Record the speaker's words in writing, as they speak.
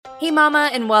Hey Mama,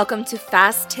 and welcome to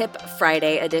Fast Tip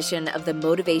Friday edition of the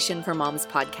Motivation for Moms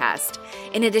podcast.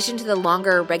 In addition to the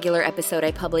longer regular episode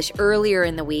I published earlier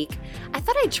in the week, I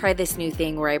thought I'd try this new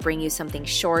thing where I bring you something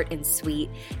short and sweet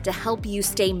to help you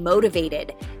stay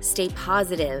motivated, stay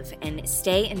positive, and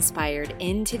stay inspired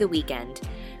into the weekend.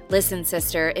 Listen,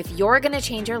 sister, if you're going to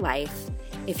change your life,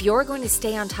 if you're going to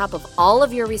stay on top of all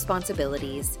of your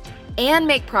responsibilities and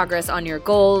make progress on your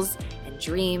goals and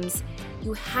dreams,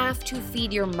 you have to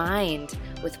feed your mind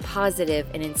with positive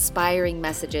and inspiring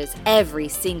messages every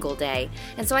single day.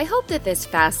 And so I hope that this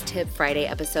Fast Tip Friday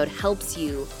episode helps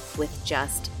you with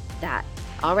just that.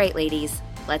 All right, ladies,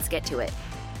 let's get to it.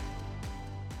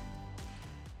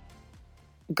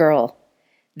 Girl,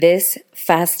 this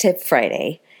Fast Tip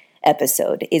Friday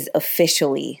episode is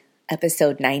officially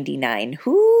episode 99.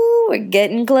 Whoo, we're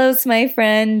getting close, my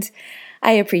friend.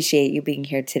 I appreciate you being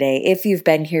here today. If you've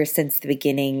been here since the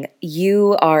beginning,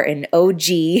 you are an OG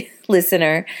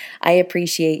listener. I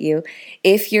appreciate you.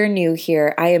 If you're new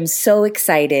here, I am so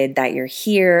excited that you're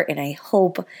here, and I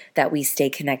hope that we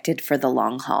stay connected for the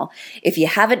long haul. If you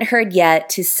haven't heard yet,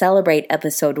 to celebrate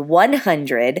episode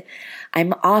 100,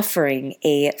 I'm offering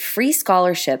a free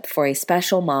scholarship for a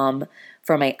special mom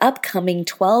for my upcoming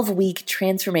 12-week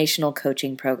transformational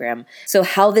coaching program. So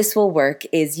how this will work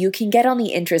is you can get on the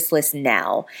interest list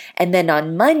now, and then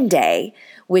on Monday,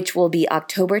 which will be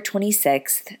October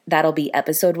 26th, that'll be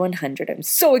episode 100. I'm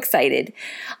so excited.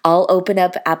 I'll open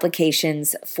up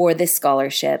applications for this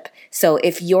scholarship. So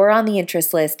if you're on the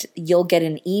interest list, you'll get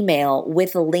an email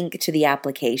with a link to the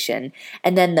application.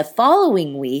 And then the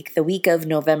following week, the week of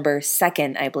November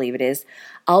 2nd, I believe it is,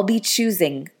 I'll be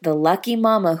choosing the lucky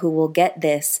mama who will get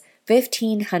this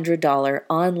 $1,500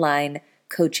 online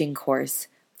coaching course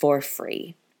for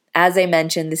free. As I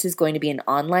mentioned, this is going to be an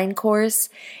online course.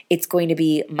 It's going to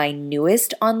be my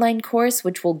newest online course,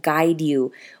 which will guide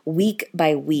you week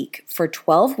by week for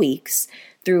 12 weeks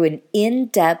through an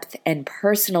in-depth and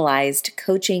personalized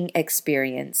coaching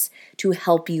experience to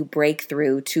help you break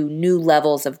through to new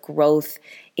levels of growth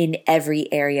in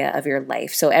every area of your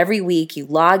life. So every week you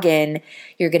log in,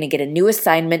 you're going to get a new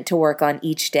assignment to work on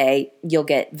each day. You'll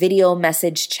get video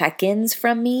message check-ins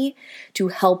from me to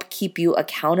help keep you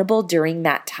accountable during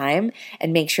that time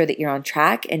and make sure that you're on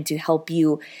track, and to help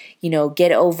you,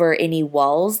 get over any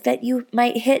walls that you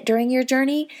might hit during your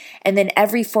journey. And then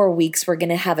every 4 weeks, we're going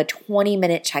to have a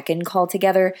 20-minute check-in call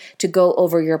together to go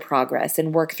over your progress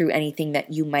and work through anything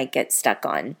that you might get stuck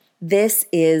on. This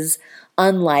is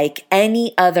unlike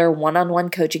any other one-on-one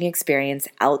coaching experience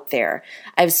out there.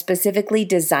 I've specifically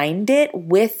designed it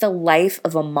with the life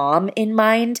of a mom in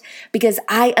mind because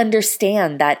I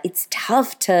understand that it's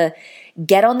tough to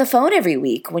get on the phone every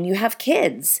week when you have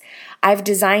kids. I've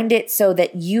designed it so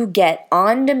that you get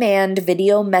on-demand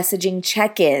video messaging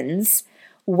check-ins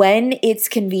when it's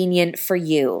convenient for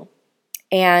you.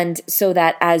 And so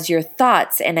that as your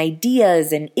thoughts and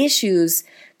ideas and issues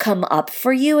come up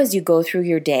for you as you go through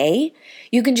your day,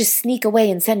 you can just sneak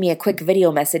away and send me a quick video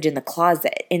message in the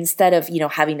closet instead of,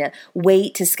 having to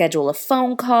wait to schedule a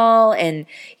phone call and,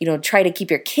 try to keep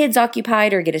your kids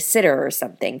occupied or get a sitter or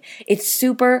something. It's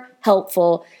super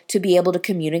helpful to be able to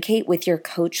communicate with your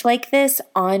coach like this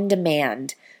on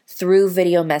demand through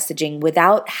video messaging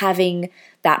without having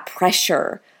that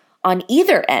pressure on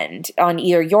either end, on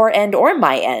either your end or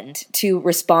my end, to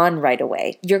respond right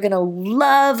away. You're going to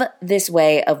love this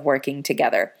way of working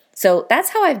together. So that's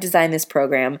how I've designed this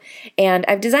program, and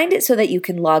I've designed it so that you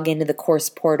can log into the course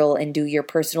portal and do your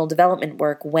personal development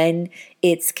work when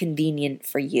it's convenient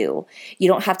for you. You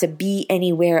don't have to be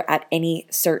anywhere at any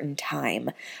certain time.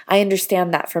 I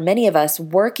understand that for many of us,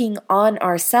 working on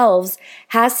ourselves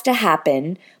has to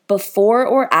happen before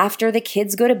or after the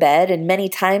kids go to bed, and many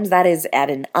times that is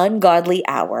at an ungodly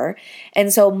hour.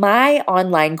 And so my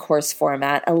online course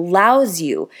format allows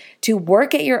you to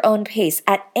work at your own pace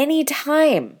at any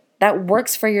time that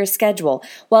works for your schedule,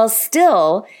 while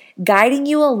still guiding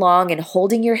you along and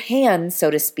holding your hand,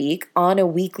 so to speak, on a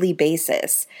weekly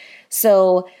basis.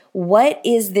 So what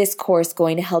is this course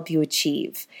going to help you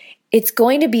achieve? It's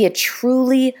going to be a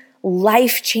truly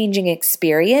life-changing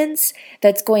experience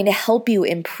that's going to help you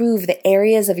improve the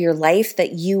areas of your life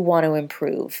that you want to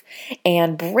improve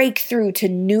and break through to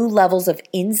new levels of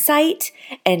insight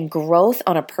and growth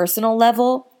on a personal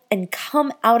level, and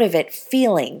come out of it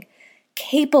feeling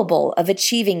capable of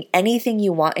achieving anything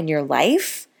you want in your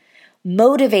life,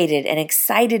 motivated and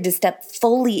excited to step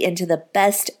fully into the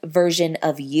best version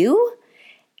of you,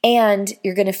 and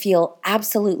you're going to feel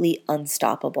absolutely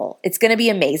unstoppable. It's going to be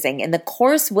amazing. And the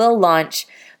course will launch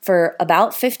for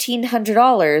about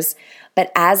 $1,500.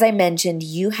 But as I mentioned,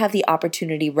 you have the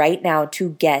opportunity right now to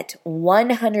get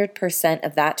 100%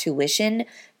 of that tuition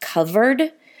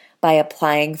covered by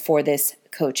applying for this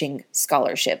coaching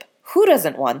scholarship. Who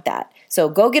doesn't want that? So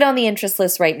go get on the interest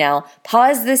list right now,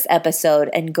 pause this episode,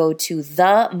 and go to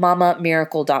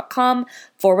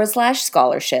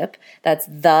themamamiracle.com/scholarship. That's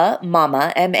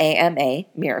themama, M-A-M-A,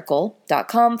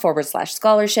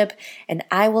 miracle.com/scholarship. And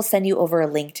I will send you over a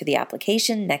link to the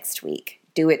application next week.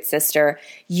 Do it, sister.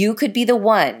 You could be the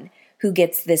one who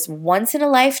gets this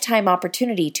once-in-a-lifetime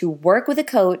opportunity to work with a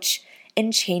coach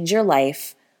and change your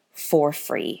life for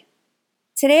free.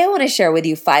 Today, I want to share with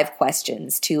you 5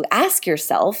 questions to ask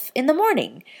yourself in the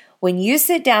morning. When you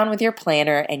sit down with your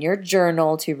planner and your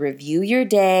journal to review your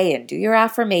day and do your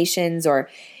affirmations, or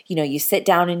you sit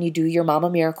down and you do your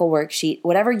Mama Miracle worksheet,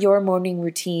 whatever your morning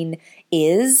routine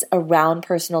is around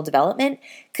personal development,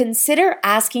 consider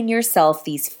asking yourself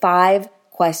these 5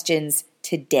 questions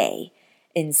today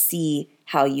and see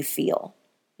how you feel.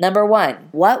 Number 1,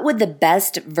 what would the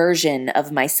best version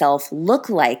of myself look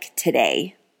like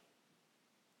today?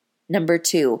 Number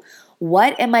 2,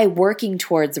 what am I working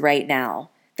towards right now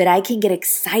that I can get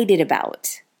excited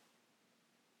about?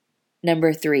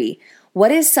 Number 3,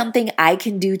 what is something I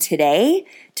can do today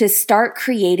to start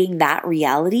creating that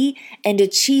reality and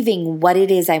achieving what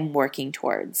it is I'm working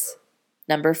towards?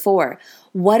 Number 4,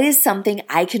 what is something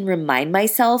I can remind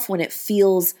myself when it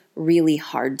feels really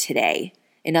hard today?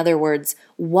 In other words,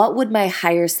 what would my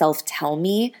higher self tell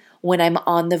me when I'm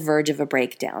on the verge of a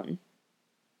breakdown?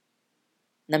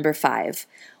 Number 5,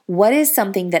 what is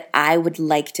something that I would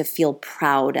like to feel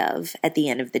proud of at the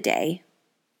end of the day?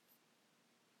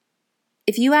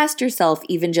 If you asked yourself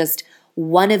even just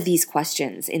one of these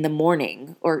questions in the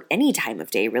morning or any time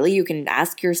of day, really, you can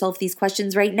ask yourself these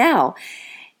questions right now,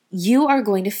 you are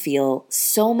going to feel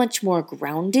so much more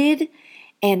grounded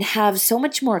and have so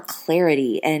much more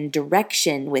clarity and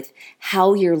direction with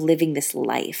how you're living this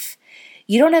life.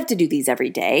 You don't have to do these every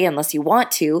day unless you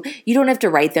want to. You don't have to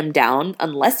write them down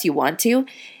unless you want to.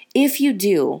 If you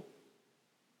do,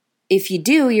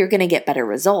 you're going to get better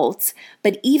results.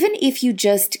 But even if you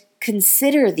just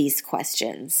consider these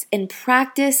questions and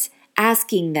practice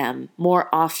asking them more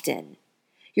often,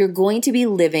 you're going to be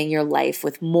living your life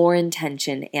with more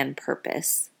intention and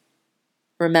purpose.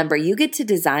 Remember, you get to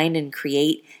design and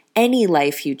create any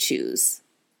life you choose.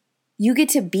 You get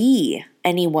to be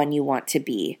anyone you want to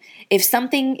be. If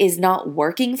something is not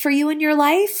working for you in your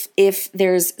life, if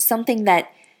there's something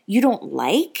that you don't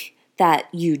like that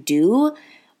you do,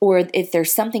 or if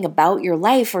there's something about your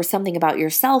life or something about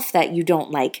yourself that you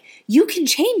don't like, you can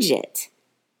change it.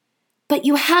 But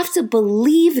you have to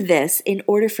believe this in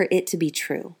order for it to be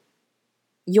true.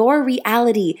 Your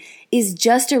reality is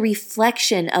just a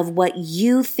reflection of what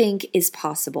you think is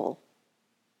possible.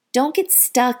 Don't get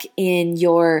stuck in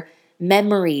your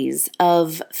memories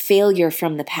of failure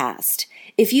from the past.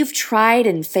 If you've tried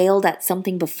and failed at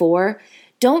something before,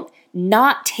 don't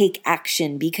not take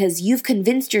action because you've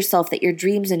convinced yourself that your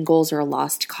dreams and goals are a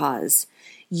lost cause.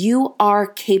 You are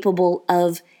capable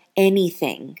of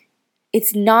anything.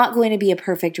 It's not going to be a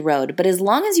perfect road, but as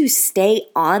long as you stay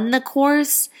on the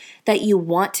course that you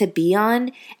want to be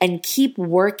on and keep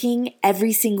working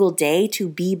every single day to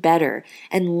be better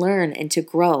and learn and to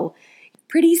grow,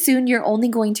 pretty soon you're only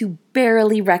going to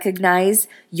barely recognize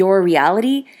your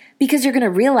reality because you're going to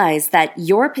realize that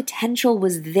your potential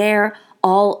was there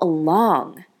all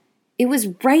along. It was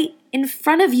right in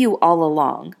front of you all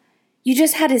along. You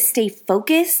just had to stay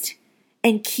focused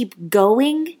and keep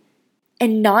going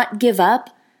and not give up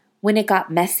when it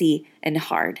got messy and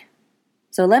hard.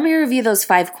 So let me review those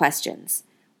 5 questions.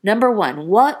 Number 1,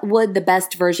 what would the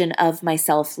best version of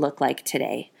myself look like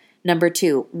today? Number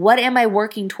 2, what am I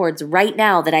working towards right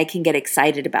now that I can get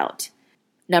excited about?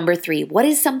 Number 3, what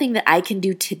is something that I can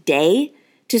do today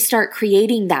to start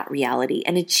creating that reality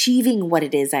and achieving what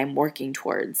it is I'm working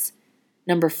towards?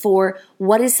 Number 4,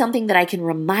 what is something that I can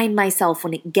remind myself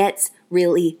when it gets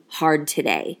really hard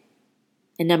today?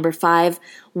 And number 5,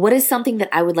 what is something that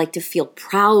I would like to feel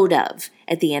proud of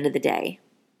at the end of the day?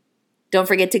 Don't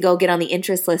forget to go get on the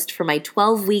interest list for my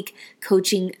 12-week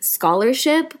coaching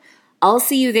scholarship. I'll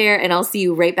see you there, and I'll see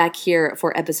you right back here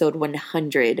for episode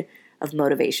 100 of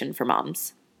Motivation for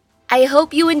Moms. I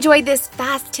hope you enjoyed this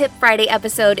Fast Tip Friday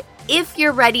episode. If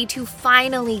you're ready to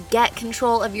finally get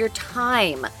control of your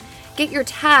time, get your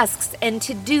tasks and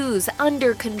to-dos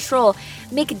under control,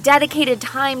 make dedicated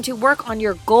time to work on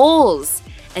your goals,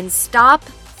 and stop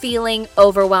feeling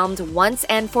overwhelmed once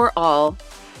and for all,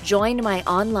 join my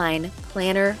online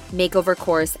planner makeover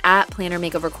course at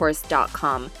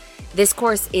plannermakeovercourse.com. This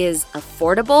course is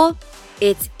affordable.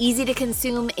 It's easy to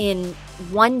consume in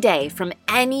one day from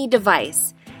any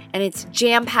device, and it's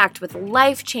jam-packed with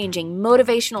life-changing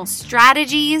motivational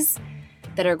strategies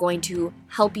that are going to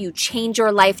help you change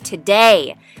your life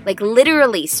today. Like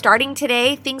literally, starting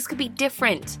today, things could be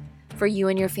different for you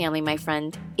and your family, my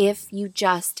friend, if you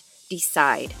just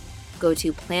decide. Go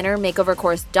to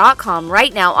plannermakeovercourse.com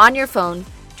right now on your phone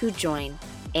to join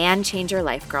and change your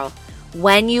life, girl.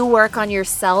 When you work on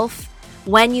yourself,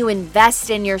 when you invest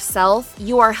in yourself,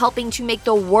 you are helping to make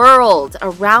the world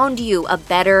around you a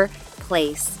better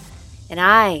place. And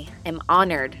I am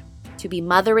honored to be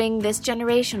mothering this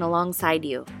generation alongside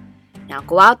you. Now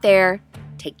go out there,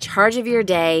 take charge of your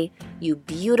day, you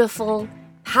beautiful,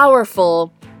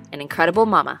 powerful, and incredible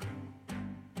mama.